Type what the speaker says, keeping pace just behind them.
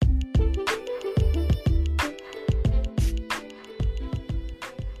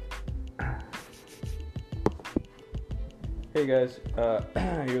Hey guys,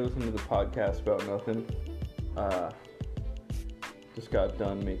 you're listening to the podcast about nothing. Just got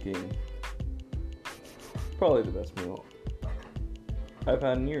done making probably the best meal I've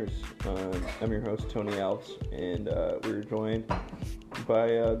had in years. I'm your host, Tony Alves, and we're joined by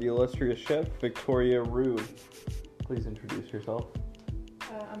the illustrious chef, Victoria Rue. Please introduce yourself.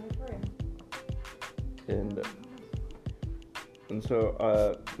 I'm Victoria. And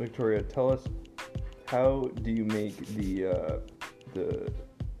so, Victoria, tell us, how do you make the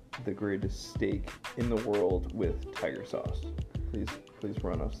greatest steak in the world with tiger sauce? Please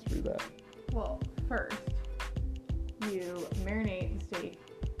run us through that. Well, first, you marinate the steak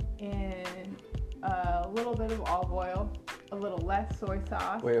in a little bit of olive oil, a little less soy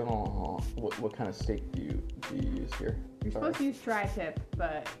sauce. Wait, hold on. What kind of steak do you use here? You're supposed to use tri-tip,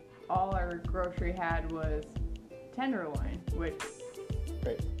 but all our grocery had was tenderloin, which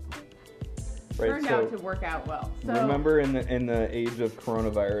turned out to work out well. So remember, in the age of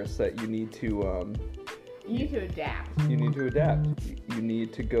coronavirus, that you need to adapt. You need to adapt. You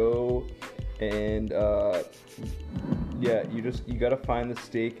need to go and you gotta find the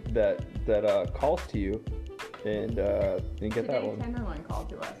steak that calls to you and get that one. Tenderloin called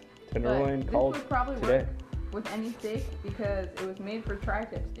to us. Tenderloin called this would probably today. Work with any steak because it was made for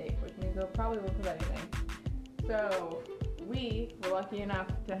tri-tip steak, which means it'll probably work with anything. So we were lucky enough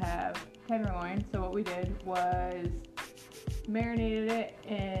to have tenderloin. So what we did was marinated it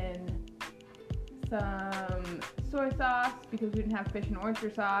in some soy sauce because we didn't have fish and oyster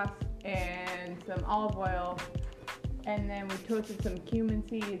sauce, and some olive oil, and then we toasted some cumin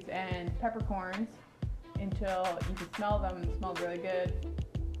seeds and peppercorns until you could smell them and it smelled really good.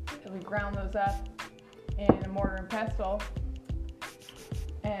 And we ground those up in a mortar and pestle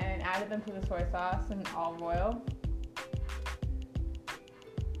and added them to the soy sauce and olive oil,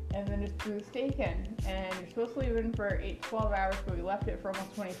 and then just threw the steak in. And you're supposed to leave it in for 8 to 12 hours, but we left it for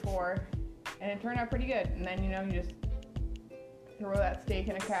almost 24, and it turned out pretty good. And then, you just throw that steak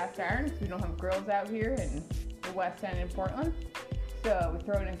in a cast iron because we don't have grills out here in the West End in Portland. So we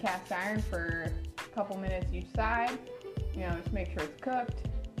throw it in cast iron for a couple minutes each side, just make sure it's cooked,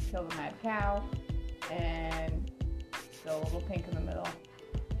 kill the mad cow, and still a little pink in the middle.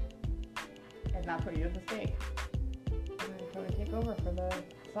 And that's what you do with the steak. And then Tony take over for the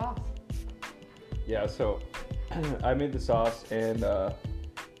sauce. Yeah, so I made the sauce, and got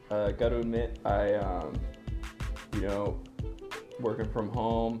to admit, I working from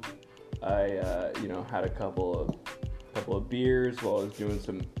home, I had a couple of beers while I was doing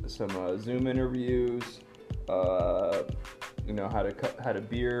some Zoom interviews. Had a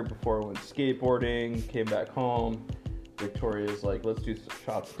beer before I went skateboarding. Came back home. Victoria's like, let's do some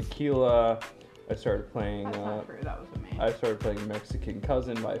shots of tequila. I started playing. That's not true. That was amazing. I started playing Mexican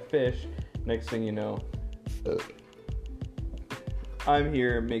Cousin by Fish. Next thing you know, I'm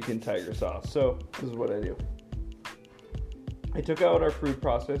here making tiger sauce. So this is what I do. I took out our food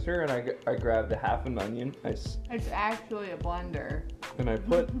processor and I grabbed a half an onion. It's actually a blender. And I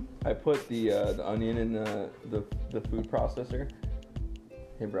put the onion in the food processor.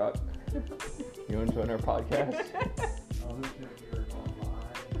 Hey Brock, you want to join our podcast?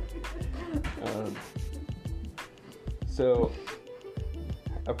 So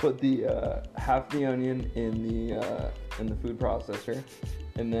I put the half the onion in the food processor,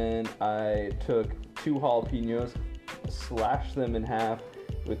 and then I took 2 jalapenos, slashed them in half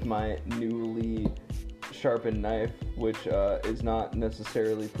with my newly sharpened knife, which is not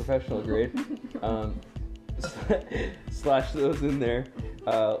necessarily professional grade. Slash those in there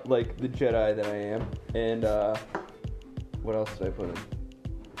like the Jedi that I am. And what else did I put in?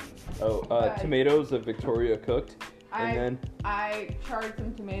 Tomatoes that Victoria cooked. And then I charred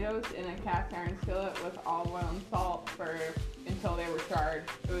some tomatoes in a cast iron skillet with olive oil and salt until they were charred.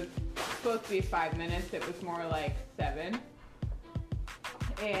 It was supposed to be 5 minutes. It was more like 7.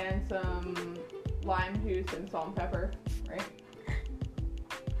 And some lime juice and salt and pepper, right?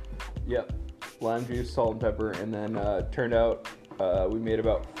 Yep. Lime juice, salt and pepper, and then turned out we made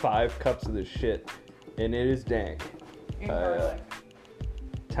about 5 cups of this shit, and it is dank. And garlic.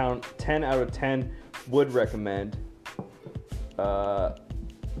 10 out of 10 would recommend.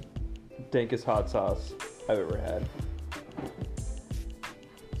 Dankest hot sauce I've ever had.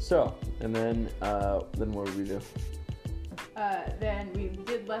 So, and then what did we do? Then we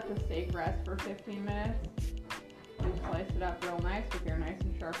did let the steak rest for 15 minutes. We sliced it up real nice with your nice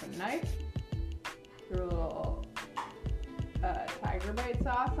and sharpened knife. Threw a little tiger bite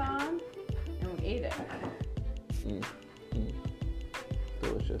sauce on, and we ate it.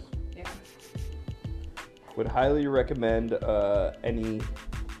 Delicious. Yeah. Would highly recommend any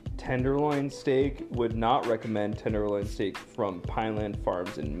tenderloin steak. Would not recommend tenderloin steak from Pineland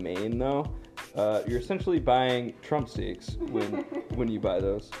Farms in Maine, though. You're essentially buying Trump steaks when you buy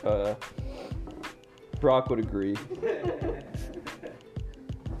those. Brock would agree.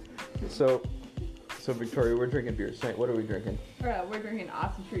 So Victoria, we're drinking beer tonight. What are we drinking? We're drinking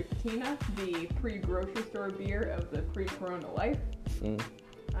Austin Street Patina, the pre-grocery store beer of the pre-Corona life.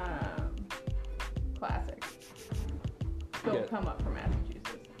 Classic. Don't come up from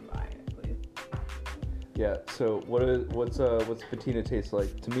Massachusetts and buy it, please. Yeah. So what's patina taste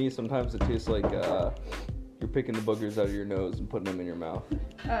like? To me, sometimes it tastes like you're picking the boogers out of your nose and putting them in your mouth.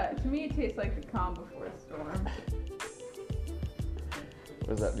 To me, it tastes like the calm before the storm.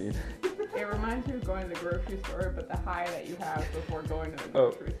 What does that mean? It reminds you of going to the grocery store, but the high that you have before going to the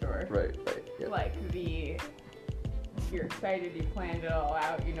grocery store. Right. Yeah. Like you're excited, you planned it all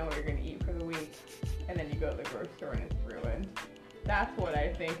out, you know what you're going to eat for the week, and then you go to the grocery store and it's ruined. That's what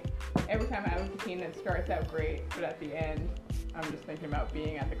I think. Every time I have a patina, it starts out great, but at the end, I'm just thinking about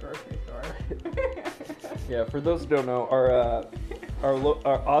being at the grocery store. Yeah, for those who don't know, our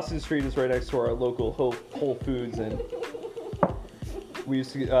Austin Street is right next to our local Whole Foods, and we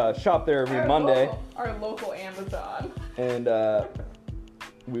used to shop there every Monday. Our local Amazon. And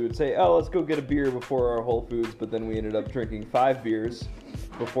we would say, oh, let's go get a beer before our Whole Foods, but then we ended up drinking 5 beers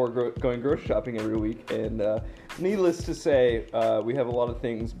before going grocery shopping every week. And needless to say, we have a lot of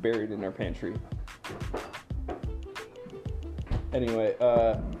things buried in our pantry. Anyway,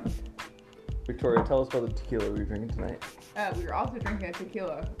 Victoria, tell us about the tequila we were drinking tonight. We were also drinking a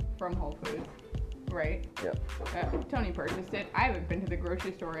tequila from Whole Foods, right? Yep. Tony purchased it. I haven't been to the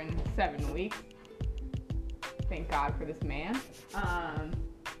grocery store in 7 weeks. Thank God for this man.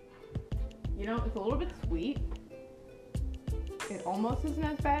 It's a little bit sweet. It almost isn't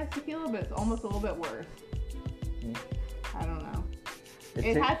as bad as tequila, but it's almost a little bit worse. I don't know.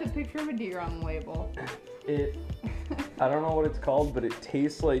 It has a picture of a deer on the label. I don't know what it's called, but it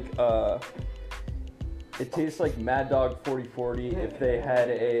tastes like Mad Dog 4040 if they had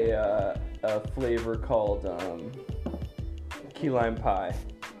a flavor called key lime pie,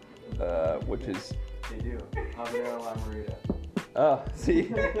 which is. They do. Habanero La Marita. Oh,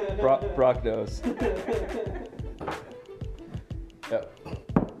 see, Brock knows. Yep.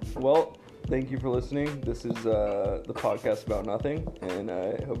 Well, thank you for listening. This is the podcast about nothing, and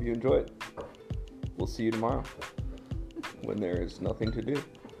I hope you enjoy it. We'll see you tomorrow when there is nothing to do.